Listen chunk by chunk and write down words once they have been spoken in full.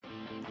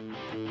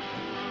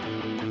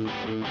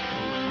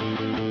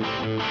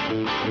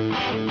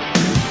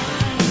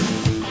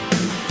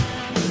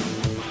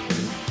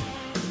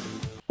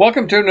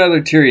Welcome to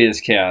another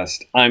Tyrius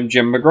Cast. I'm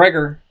Jim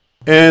McGregor.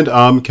 And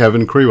I'm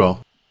Kevin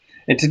Crewell.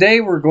 And today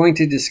we're going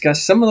to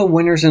discuss some of the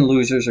winners and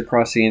losers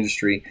across the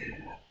industry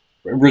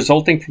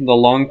resulting from the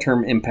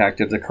long-term impact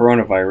of the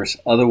coronavirus,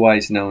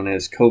 otherwise known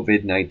as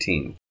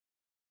COVID-19.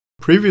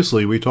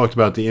 Previously, we talked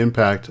about the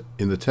impact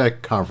in the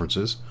tech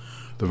conferences.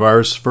 The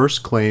virus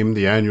first claimed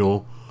the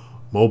annual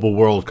Mobile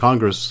World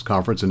Congress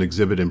conference and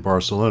exhibit in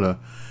Barcelona,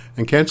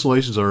 and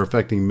cancellations are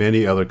affecting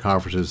many other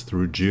conferences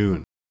through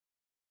June.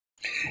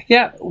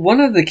 Yeah, one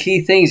of the key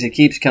things that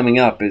keeps coming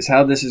up is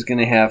how this is going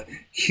to have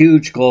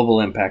huge global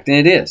impact,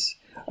 and it is,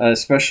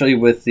 especially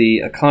with the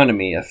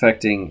economy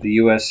affecting the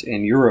U.S.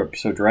 and Europe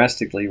so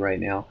drastically right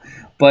now.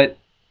 But,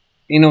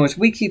 as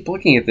we keep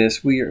looking at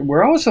this,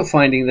 we're also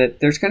finding that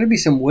there's going to be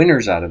some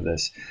winners out of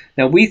this.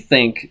 Now, we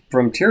think,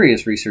 from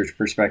Tyrius research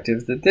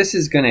perspective, that this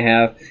is going to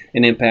have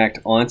an impact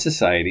on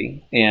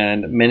society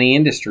and many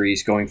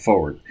industries going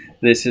forward.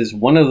 This is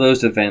one of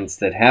those events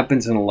that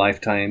happens in a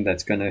lifetime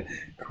that's going to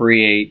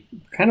create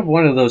kind of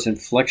one of those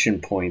inflection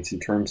points in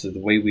terms of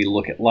the way we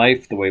look at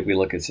life, the way we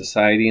look at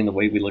society, and the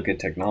way we look at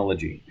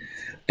technology.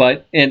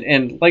 But,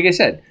 and like I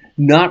said,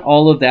 not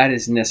all of that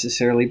is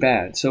necessarily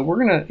bad. So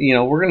we're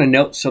gonna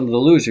note some of the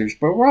losers,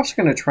 but we're also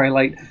gonna try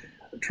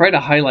to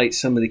highlight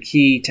some of the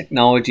key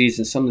technologies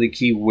and some of the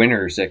key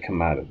winners that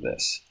come out of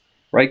this.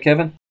 Right,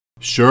 Kevin?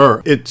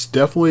 Sure. It's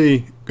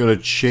definitely going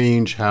to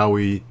change how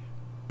we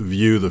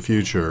view the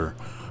future.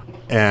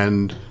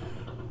 And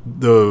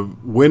the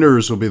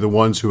winners will be the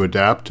ones who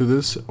adapt to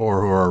this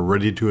or who are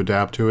ready to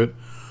adapt to it.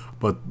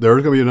 But there are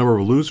going to be a number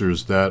of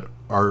losers that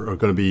are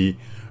going to be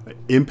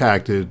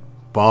impacted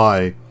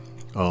by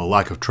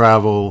lack of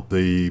travel,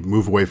 the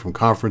move away from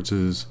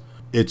conferences.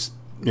 It's,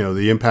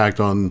 the impact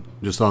on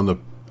the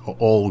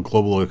all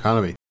global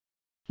economy.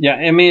 Yeah,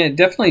 I mean, it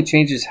definitely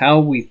changes how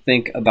we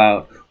think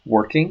about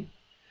working,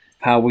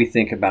 how we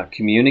think about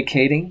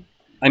communicating.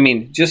 I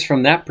mean, just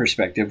from that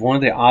perspective, one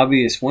of the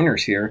obvious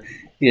winners here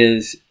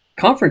is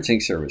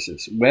conferencing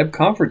services, web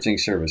conferencing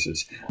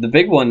services. The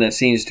big one that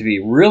seems to be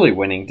really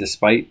winning,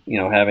 despite,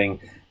 having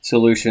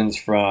solutions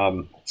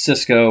from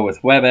Cisco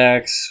with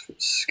WebEx,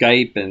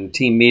 Skype and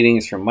team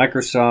meetings from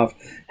Microsoft,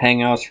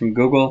 Hangouts from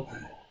Google.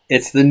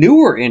 It's the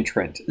newer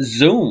entrant,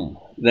 Zoom,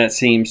 that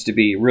seems to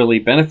be really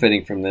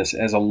benefiting from this,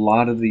 as a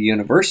lot of the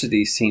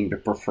universities seem to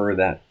prefer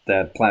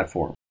that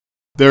platform.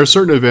 There are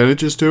certain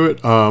advantages to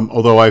it,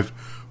 although I've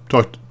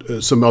talked,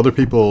 some other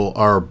people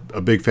are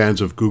big fans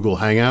of Google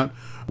Hangout.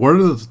 One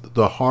of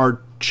the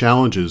hard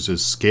challenges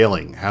is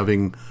scaling,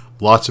 having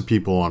lots of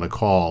people on a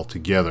call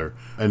together.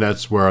 And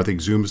that's where I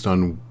think Zoom's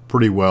done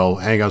pretty well.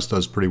 Hangouts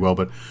does pretty well,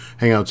 but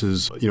Hangouts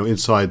is,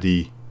 inside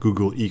the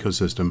Google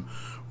ecosystem,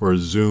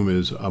 whereas Zoom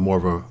is more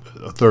of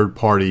a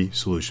third-party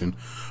solution.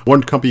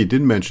 One company you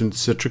didn't mention,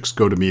 Citrix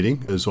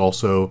GoToMeeting, is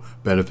also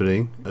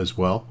benefiting as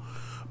well.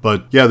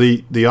 But yeah,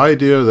 the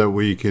idea that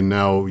we can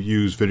now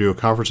use video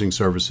conferencing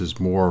services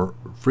more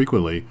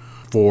frequently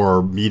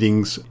for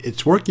meetings,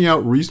 it's working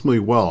out reasonably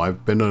well.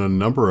 I've been on a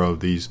number of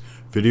these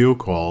video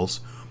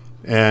calls,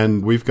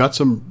 and we've got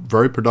some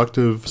very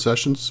productive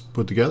sessions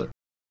put together.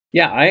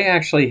 Yeah, I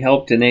actually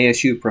helped an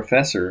ASU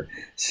professor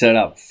set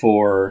up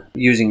for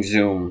using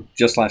Zoom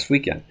just last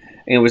weekend.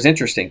 And it was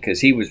interesting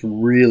because he was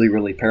really,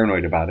 really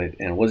paranoid about it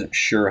and wasn't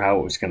sure how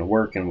it was going to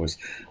work and was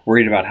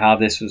worried about how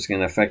this was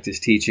going to affect his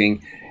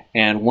teaching.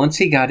 And once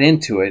he got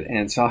into it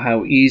and saw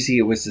how easy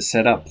it was to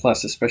set up,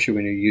 plus especially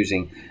when you're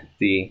using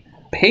the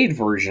paid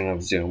version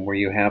of Zoom where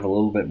you have a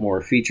little bit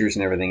more features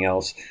and everything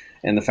else,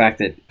 and the fact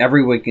that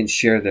everyone can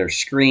share their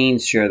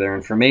screens, share their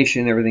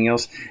information, everything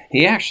else,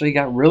 he actually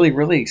got really,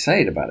 really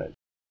excited about it.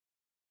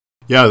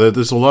 Yeah,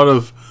 there's a lot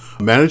of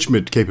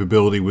management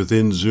capability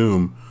within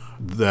Zoom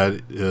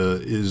that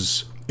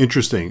is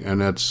interesting,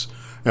 and that's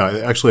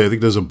actually I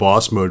think there's a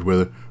boss mode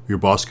where your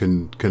boss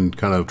can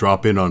kind of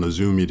drop in on a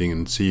Zoom meeting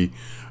and see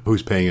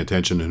who's paying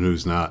attention and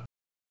who's not.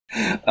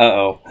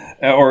 Uh-oh.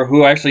 Or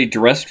who actually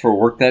dressed for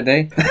work that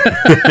day?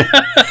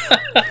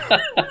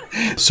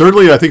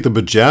 Certainly, I think the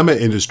pajama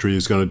industry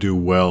is going to do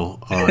well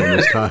in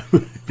this time.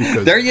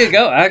 Because there you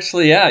go.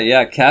 Actually,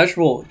 yeah.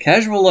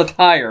 Casual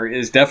attire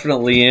is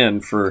definitely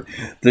in for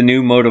the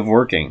new mode of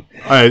working.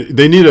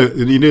 They need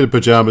a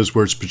pajamas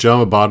where it's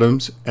pajama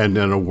bottoms and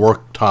then a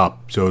work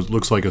top, so it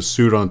looks like a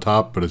suit on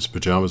top, but it's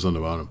pajamas on the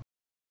bottom.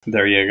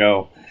 There you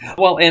go.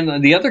 Well,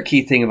 and the other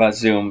key thing about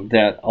Zoom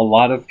that a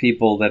lot of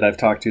people that I've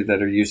talked to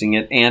that are using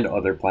it and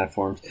other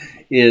platforms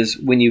is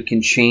when you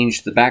can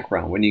change the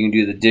background, when you can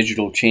do the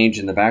digital change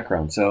in the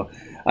background. So,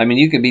 I mean,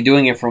 you could be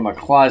doing it from a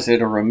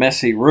closet or a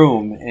messy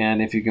room,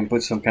 and if you can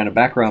put some kind of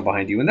background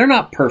behind you, and they're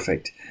not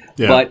perfect,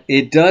 but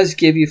it does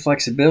give you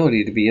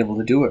flexibility to be able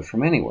to do it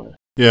from anywhere.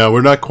 Yeah,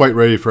 we're not quite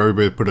ready for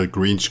everybody to put a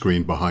green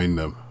screen behind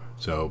them.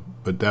 So,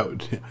 but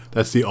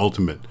that's the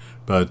ultimate.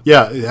 But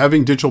yeah,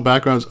 having digital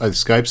backgrounds,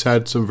 Skype's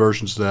had some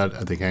versions of that,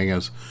 I think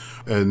Hangouts,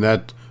 and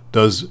that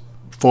does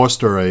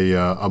foster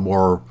a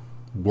more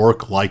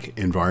work-like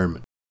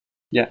environment.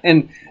 Yeah,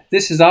 and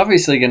this is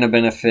obviously going to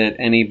benefit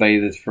anybody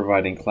that's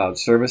providing cloud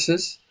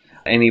services,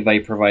 anybody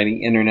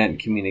providing internet and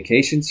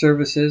communication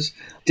services.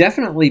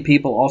 Definitely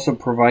people also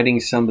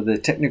providing some of the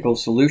technical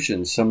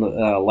solutions, some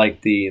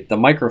like the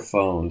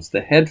microphones,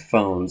 the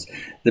headphones,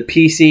 the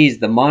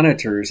PCs, the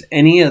monitors,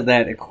 any of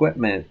that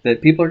equipment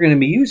that people are going to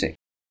be using.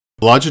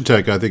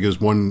 Logitech, I think, is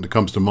one that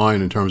comes to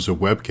mind in terms of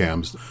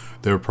webcams.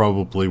 They're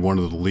probably one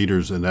of the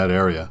leaders in that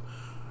area.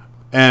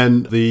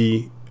 And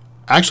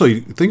actually,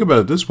 think about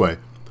it this way.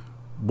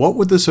 What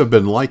would this have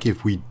been like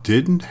if we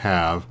didn't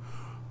have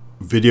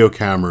video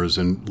cameras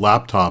and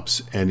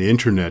laptops and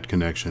internet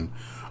connection,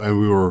 and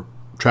we were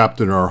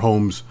trapped in our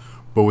homes,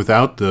 but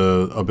without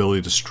the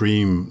ability to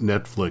stream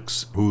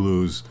Netflix,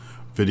 Hulu's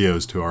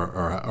videos to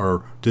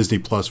our Disney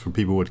Plus for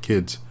people with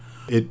kids?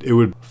 It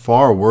would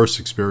far worse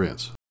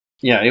experience.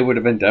 Yeah, it would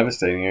have been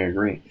devastating. I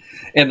agree.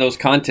 And those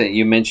content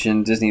you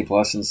mentioned, Disney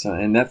Plus and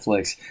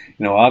Netflix,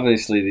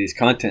 obviously these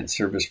content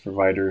service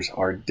providers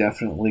are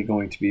definitely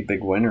going to be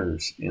big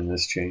winners in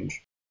this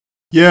change.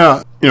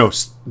 Yeah,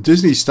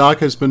 Disney stock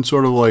has been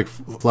sort of like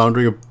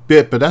floundering a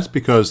bit, but that's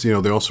because, they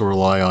also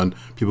rely on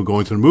people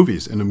going to the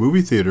movies. And the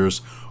movie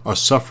theaters are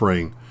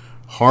suffering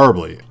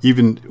horribly.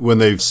 Even when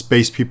they've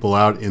spaced people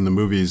out in the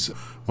movies,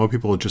 more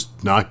people are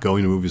just not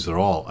going to movies at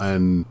all.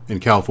 And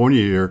in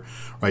California here,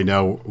 right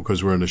now,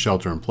 because we're in a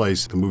shelter in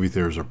place, the movie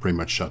theaters are pretty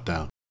much shut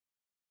down.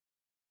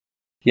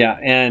 Yeah,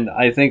 and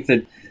I think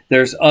that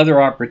there's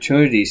other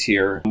opportunities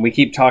here. We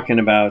keep talking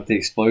about the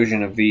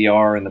explosion of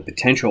VR and the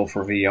potential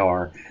for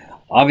VR.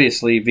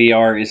 Obviously,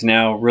 VR is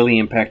now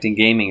really impacting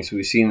gaming. So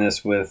we've seen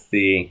this with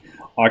the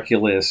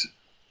Oculus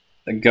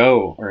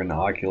Go, or an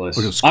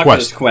Oculus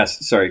Quest.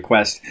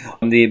 Quest.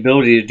 The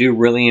ability to do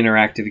really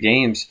interactive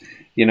games.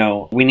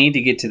 We need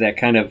to get to that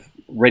kind of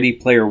Ready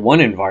Player One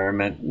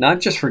environment,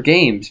 not just for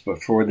games,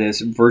 but for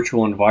this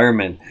virtual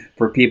environment,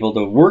 for people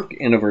to work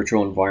in a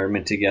virtual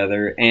environment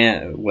together,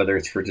 and whether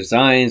it's for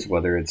designs,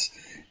 whether it's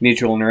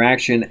mutual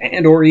interaction,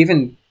 and or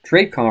even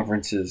trade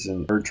conferences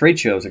or trade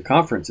shows and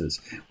conferences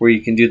where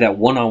you can do that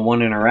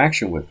one-on-one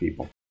interaction with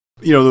people.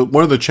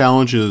 One of the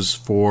challenges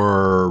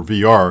for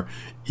VR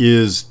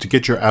is to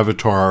get your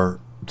avatar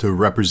to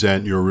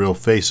represent your real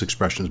face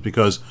expressions,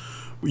 because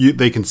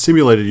they can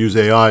simulate it, use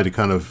AI to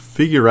kind of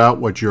figure out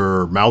what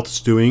your mouth's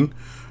doing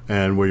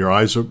and where your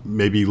eyes are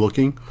maybe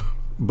looking.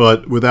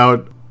 But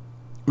without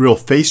real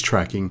face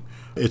tracking,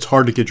 it's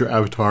hard to get your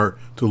avatar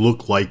to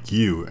look like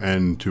you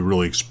and to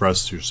really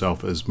express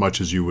yourself as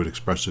much as you would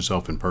express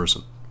yourself in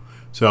person.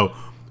 So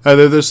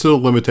there's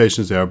still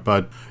limitations there.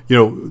 But,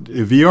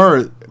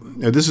 VR,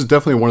 this is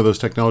definitely one of those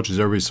technologies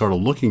everybody's sort of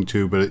looking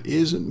to, but it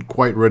isn't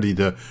quite ready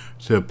to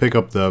pick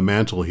up the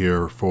mantle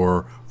here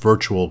for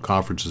virtual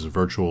conferences and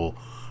virtual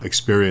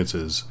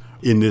experiences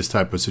in this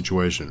type of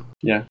situation.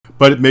 Yeah.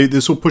 But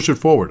this will push it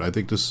forward. I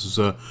think this is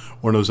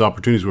one of those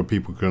opportunities where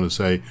people are going to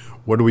say,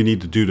 what do we need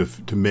to do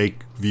to make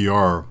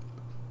VR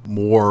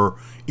more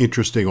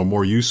interesting or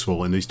more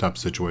useful in these types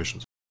of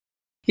situations?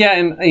 Yeah,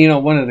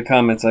 and one of the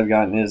comments I've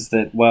gotten is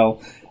that,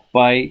 well,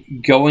 by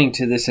going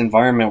to this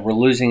environment, we're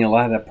losing a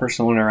lot of that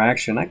personal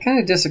interaction. I kind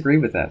of disagree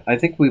with that. I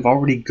think we've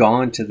already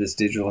gone to this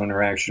digital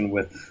interaction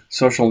with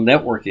social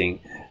networking.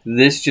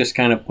 This just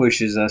kind of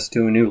pushes us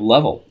to a new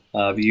level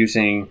of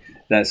using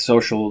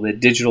the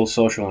digital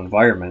social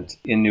environment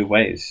in new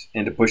ways,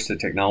 and to push the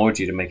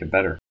technology to make it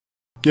better.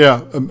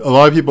 Yeah, a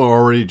lot of people are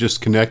already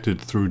just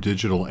connected through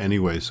digital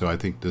anyway, so I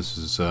think this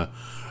is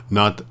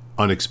not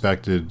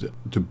unexpected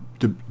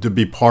to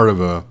be part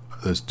of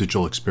this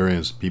digital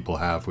experience people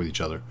have with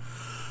each other.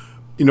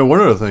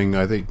 One other thing,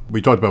 I think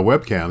we talked about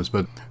webcams,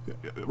 but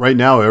right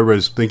now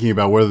everybody's thinking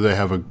about whether they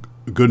have a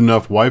good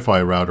enough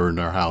Wi-Fi router in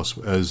their house,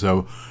 as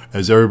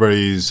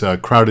everybody's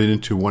crowded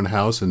into one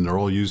house and they're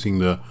all using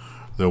the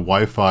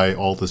Wi-Fi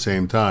all at the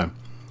same time.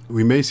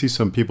 We may see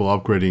some people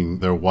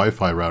upgrading their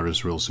Wi-Fi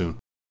routers real soon.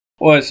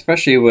 Well,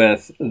 especially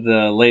with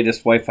the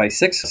latest Wi-Fi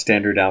 6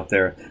 standard out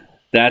there,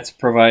 that's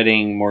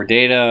providing more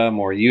data,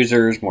 more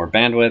users, more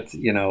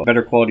bandwidth,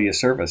 better quality of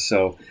service.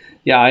 So,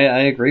 yeah,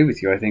 I agree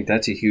with you. I think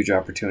that's a huge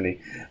opportunity.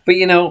 But,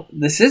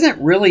 this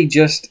isn't really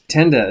just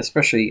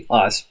especially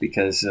us,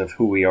 because of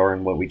who we are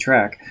and what we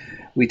track,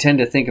 we tend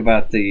to think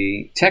about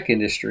the tech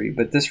industry,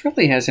 but this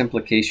really has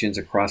implications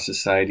across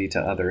society to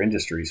other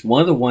industries.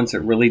 One of the ones that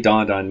really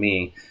dawned on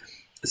me,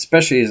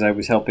 especially as I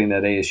was helping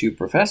that ASU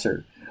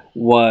professor,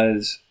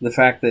 was the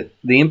fact that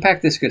the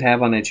impact this could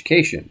have on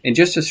education. And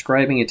just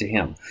describing it to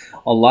him,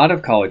 a lot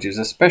of colleges,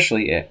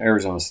 especially at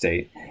Arizona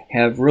State,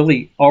 have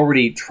really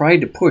already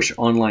tried to push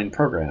online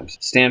programs.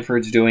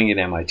 Stanford's doing it,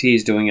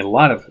 MIT's doing it, a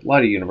lot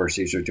of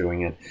universities are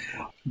doing it.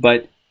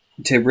 But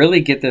to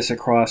really get this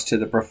across to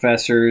the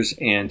professors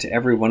and to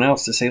everyone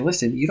else to say,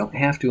 listen, you don't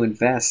have to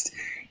invest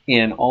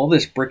in all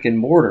this brick and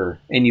mortar,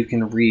 and you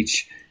can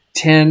reach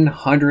 10,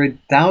 100,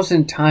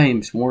 1,000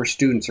 times more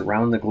students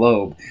around the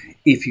globe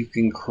if you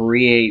can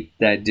create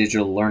that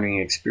digital learning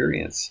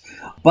experience.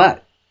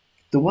 But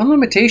the one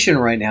limitation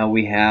right now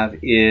we have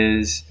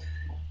is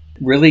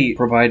really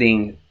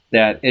providing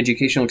that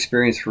educational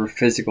experience for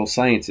physical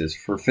sciences,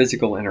 for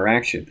physical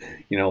interaction,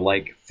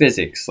 like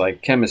physics,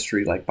 like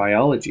chemistry, like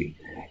biology.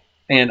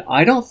 And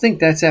I don't think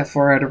that's that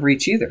far out of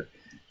reach either.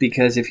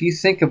 Because if you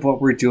think of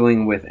what we're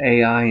doing with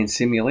AI and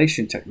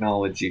simulation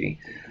technology,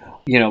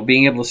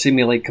 being able to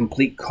simulate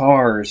complete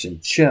cars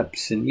and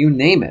chips and you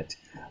name it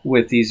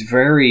with these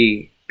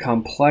very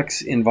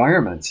complex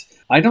environments,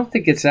 I don't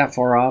think it's that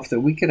far off that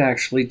we could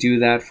actually do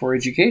that for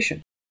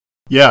education.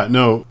 Yeah,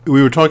 no,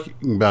 we were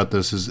talking about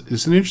this.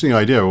 It's an interesting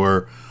idea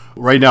where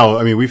right now,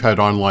 I mean, we've had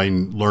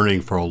online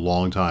learning for a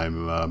long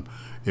time.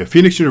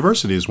 Phoenix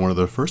University is one of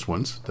the first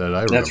ones that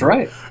I remember. That's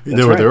right.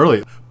 They were there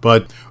early.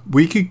 But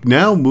we could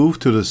now move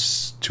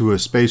to a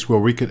space where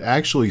we could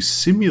actually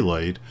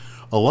simulate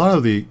a lot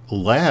of the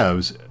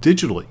labs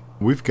digitally.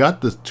 We've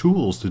got the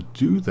tools to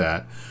do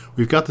that.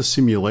 We've got the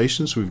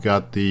simulations. We've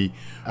got the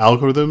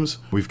algorithms.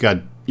 We've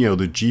got, the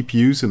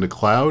GPUs in the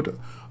cloud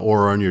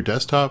or on your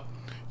desktop.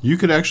 You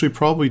could actually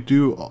probably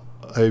do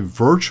a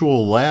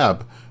virtual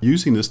lab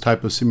using this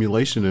type of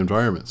simulation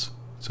environments.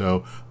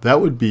 So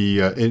that would be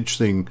an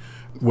interesting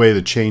way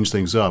to change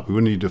things up. We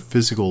wouldn't need a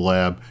physical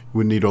lab. We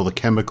wouldn't need all the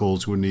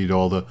chemicals. We wouldn't need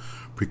all the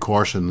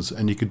precautions.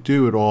 And you could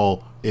do it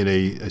all in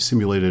a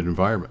simulated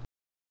environment.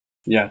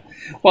 Yeah.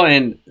 Well,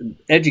 and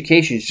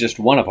education is just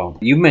one of them.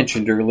 You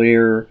mentioned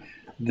earlier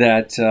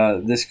that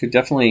this could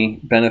definitely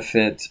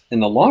benefit in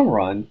the long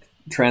run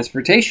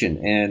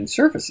transportation and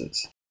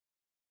services.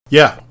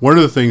 Yeah, one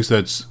of the things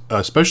that's,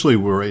 especially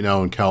right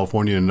now in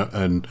California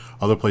and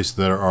other places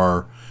that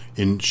are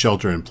in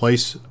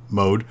shelter-in-place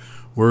mode,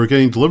 we're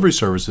getting delivery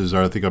services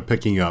that I think are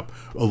picking up.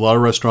 A lot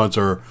of restaurants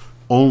are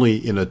only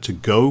in a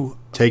to-go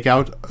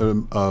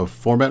takeout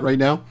format right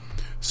now.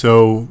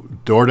 So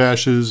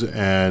DoorDashes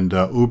and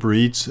Uber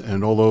Eats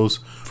and all those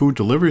food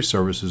delivery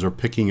services are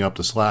picking up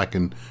the slack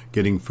and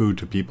getting food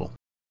to people.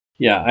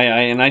 Yeah,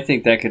 I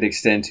think that could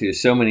extend to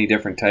so many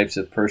different types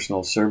of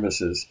personal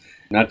services.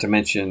 Not to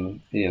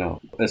mention,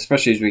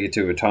 especially as we get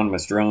to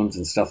autonomous drones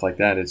and stuff like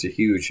that, it's a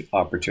huge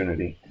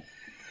opportunity.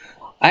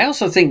 I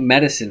also think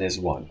medicine is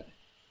one.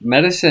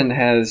 Medicine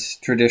has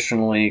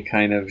traditionally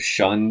kind of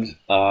shunned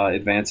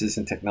advances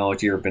in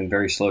technology or been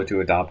very slow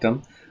to adopt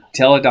them.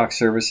 Teledoc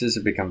services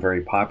have become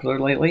very popular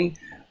lately,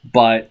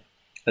 but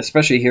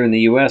especially here in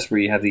the U.S. where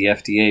you have the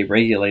FDA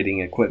regulating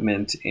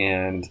equipment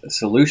and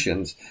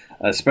solutions,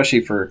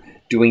 especially for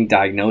doing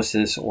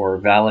diagnosis or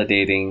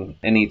validating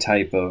any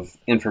type of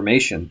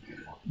information,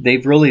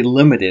 they've really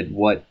limited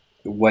what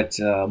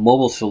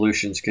mobile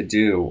solutions could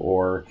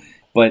do.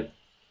 But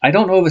I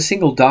don't know of a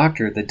single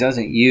doctor that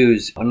doesn't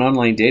use an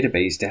online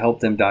database to help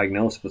them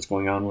diagnose what's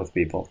going on with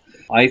people.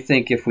 I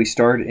think if we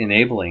start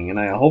enabling, and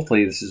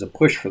hopefully this is a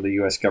push for the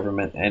U.S.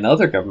 government and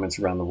other governments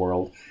around the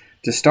world,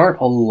 to start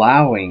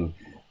allowing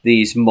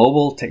these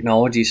mobile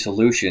technology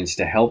solutions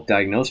to help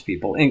diagnose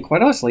people. And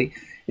quite honestly,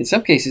 in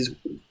some cases,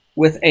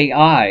 with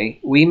AI,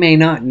 we may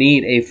not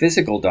need a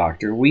physical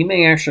doctor. We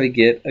may actually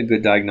get a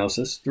good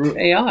diagnosis through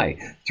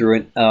AI,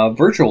 through a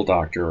virtual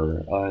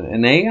doctor or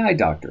an AI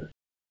doctor.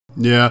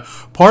 Yeah,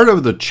 part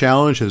of the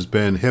challenge has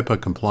been HIPAA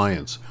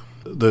compliance.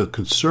 The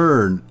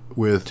concern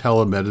with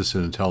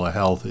telemedicine and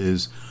telehealth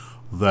is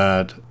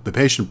that the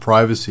patient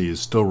privacy is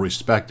still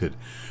respected,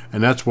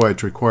 and that's why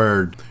it's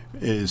required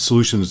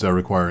solutions that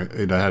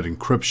had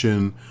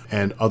encryption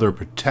and other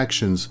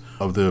protections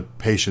of the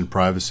patient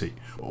privacy.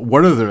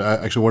 One of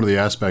the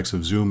aspects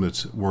of Zoom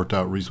that's worked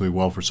out reasonably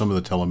well for some of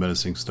the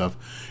telemedicine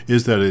stuff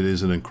is that it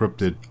is an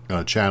encrypted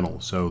channel.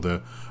 So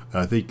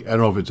I don't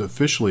know if it's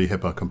officially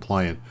HIPAA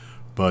compliant,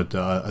 but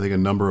I think a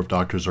number of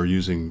doctors are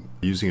using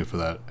it for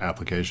that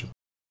application.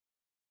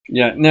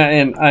 Yeah, no,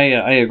 and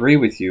I agree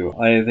with you.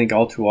 I think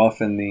all too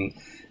often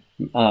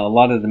a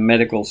lot of the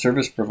medical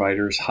service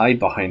providers hide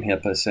behind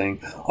HIPAA, saying,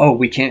 "Oh,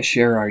 we can't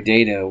share our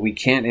data. We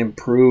can't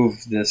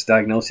improve this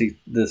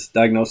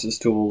diagnosis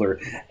tool or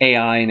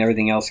AI and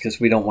everything else because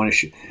we don't want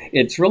to."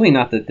 It's really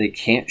not that they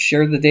can't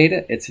share the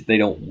data; it's that they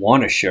don't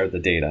want to share the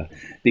data,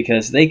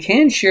 because they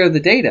can share the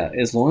data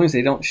as long as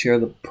they don't share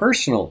the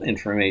personal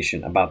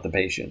information about the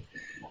patient.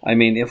 I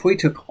mean, if we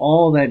took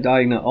all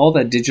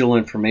that digital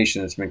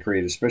information that's been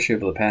created, especially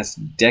over the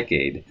past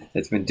decade,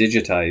 that's been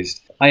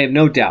digitized, I have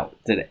no doubt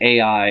that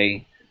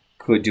AI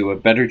could do a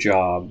better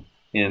job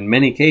in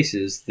many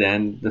cases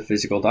than the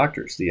physical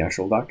doctors, the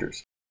actual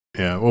doctors.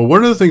 Yeah, well,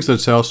 one of the things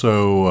that's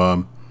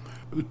also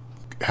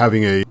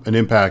having an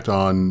impact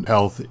on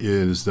health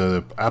is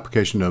the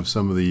application of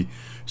some of the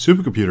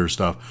supercomputer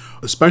stuff.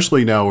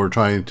 Especially now we're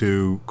trying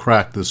to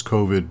crack this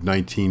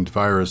COVID-19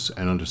 virus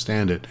and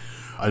understand it.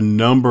 A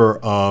number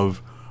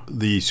of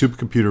the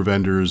supercomputer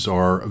vendors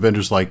or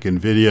vendors like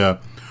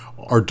NVIDIA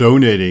are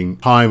donating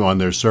time on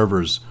their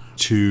servers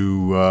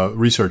to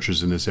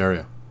researchers in this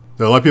area.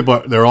 There are a lot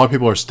of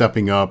people are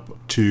stepping up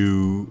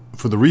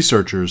for the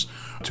researchers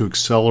to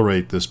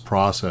accelerate this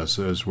process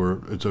it's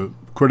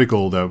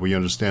critical that we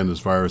understand this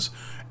virus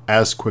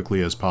as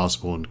quickly as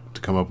possible and to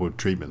come up with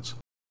treatments.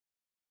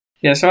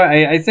 Yeah, so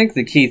I think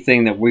the key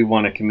thing that we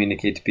want to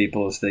communicate to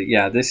people is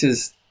that, this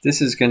is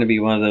This is going to be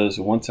one of those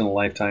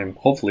once-in-a-lifetime,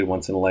 hopefully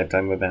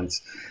once-in-a-lifetime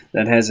events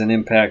that has an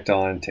impact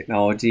on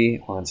technology,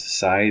 on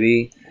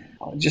society,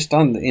 just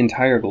on the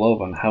entire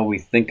globe, on how we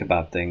think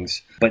about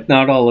things. But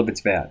not all of it's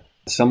bad.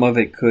 Some of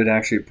it could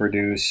actually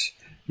produce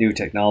new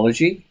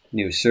technology,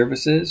 new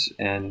services,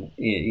 and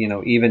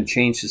even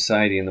change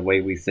society in the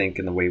way we think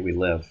and the way we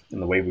live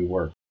and the way we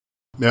work.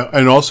 Yeah,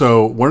 and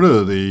also one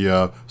of the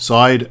I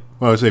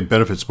would say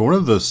benefits, but one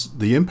of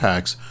the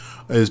impacts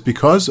is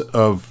because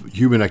of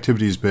human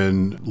activity has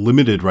been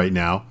limited right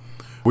now.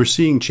 We're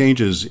seeing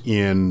changes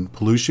in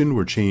pollution.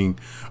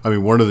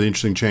 One of the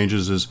interesting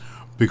changes is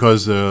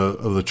because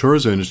of the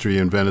tourism industry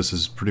in Venice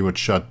is pretty much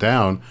shut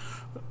down.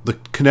 The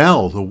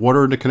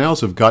water in the canals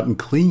have gotten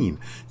clean.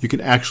 You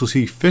can actually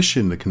see fish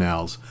in the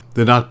canals.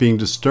 They're not being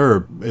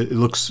disturbed. It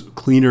looks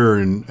cleaner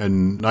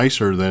and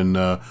nicer than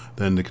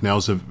the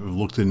canals have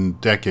looked in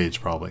decades,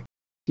 probably.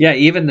 Yeah,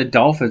 even the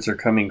dolphins are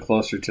coming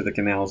closer to the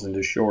canals and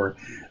to shore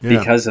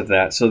because of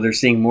that. So they're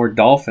seeing more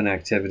dolphin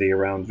activity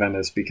around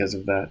Venice because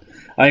of that.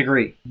 I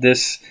agree.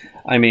 This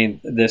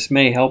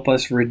may help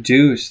us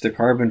reduce the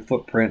carbon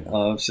footprint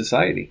of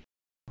society.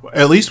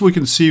 At least we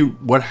can see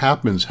what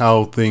happens,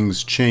 how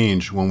things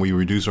change when we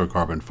reduce our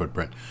carbon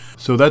footprint.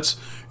 So this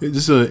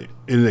is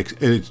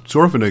it's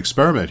sort of an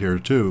experiment here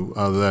too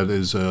that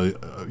is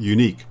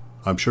unique.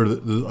 I'm sure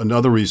that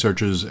other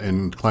researchers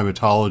in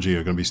climatology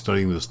are going to be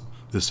studying this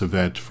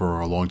event for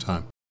a long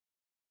time.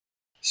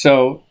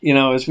 So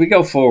as we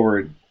go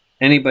forward,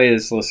 anybody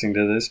that's listening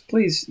to this,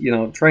 please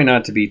try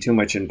not to be too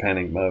much in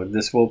panic mode.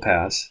 This will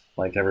pass,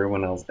 like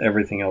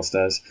everything else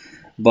does.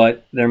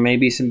 But there may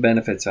be some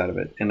benefits out of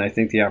it, and I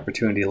think the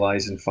opportunity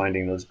lies in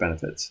finding those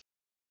benefits.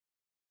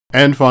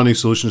 And finding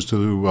solutions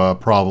to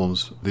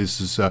problems. This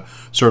has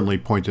certainly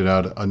pointed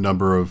out a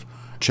number of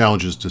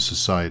challenges to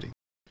society.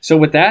 So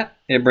with that,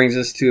 it brings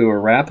us to a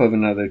wrap of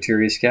another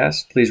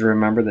TiriusCast. Please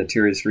remember that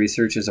Tirius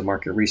Research is a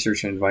market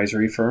research and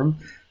advisory firm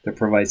that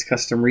provides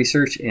custom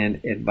research and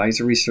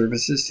advisory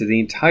services to the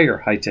entire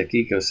high-tech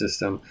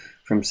ecosystem,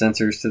 from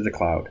sensors to the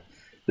cloud.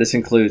 This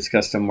includes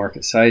custom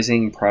market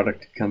sizing,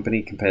 product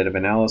company competitive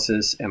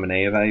analysis,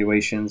 M&A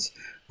evaluations,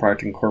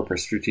 product and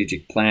corporate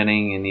strategic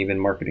planning, and even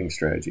marketing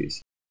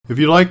strategies. If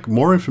you'd like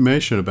more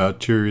information about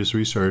Tirius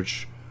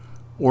Research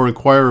or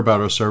inquire about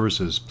our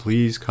services,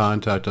 please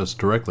contact us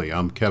directly.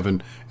 I'm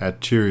Kevin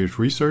at Tirius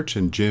Research,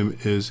 and Jim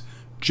is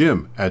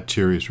Jim at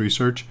Tirius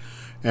Research,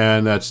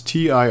 and that's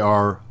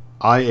TIRIAS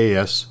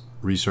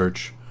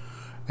Research.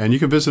 And you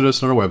can visit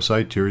us on our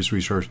website,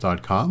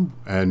 TiriusResearch.com,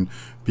 and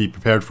be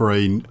prepared for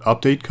an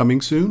update coming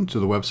soon to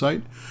the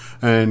website.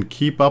 And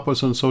keep up with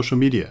us on social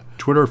media.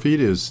 Twitter feed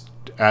is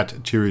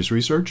at Tirius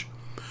Research.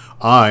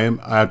 I am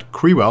at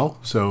Crewell,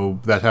 so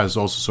that has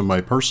also some of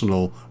my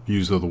personal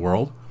views of the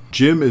world.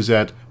 Jim is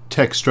at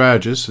Tech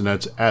Strategist, and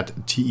that's at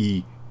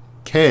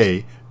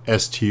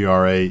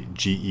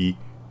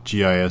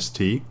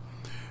TEKSTRAGEGIST.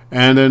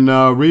 And then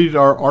read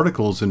our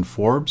articles in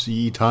Forbes,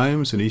 EE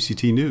Times, and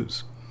ECT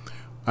News.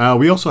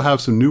 We also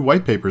have some new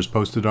white papers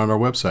posted on our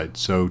website,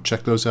 so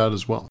check those out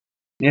as well.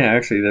 Yeah,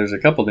 actually, there's a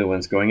couple new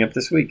ones going up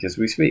this week as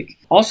we speak.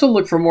 Also,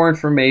 look for more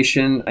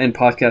information and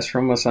podcasts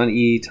from us on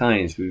EE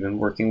Times. We've been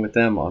working with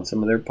them on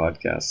some of their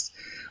podcasts.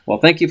 Well,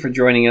 thank you for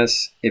joining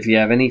us. If you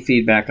have any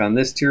feedback on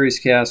this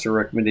TiriusCast or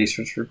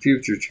recommendations for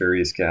future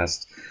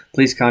TiriusCasts,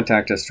 please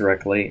contact us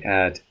directly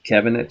at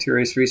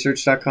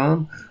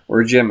kevin@TiriusResearch.com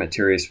or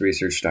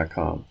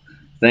jim@TiriusResearch.com.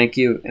 Thank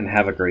you, and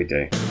have a great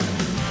day.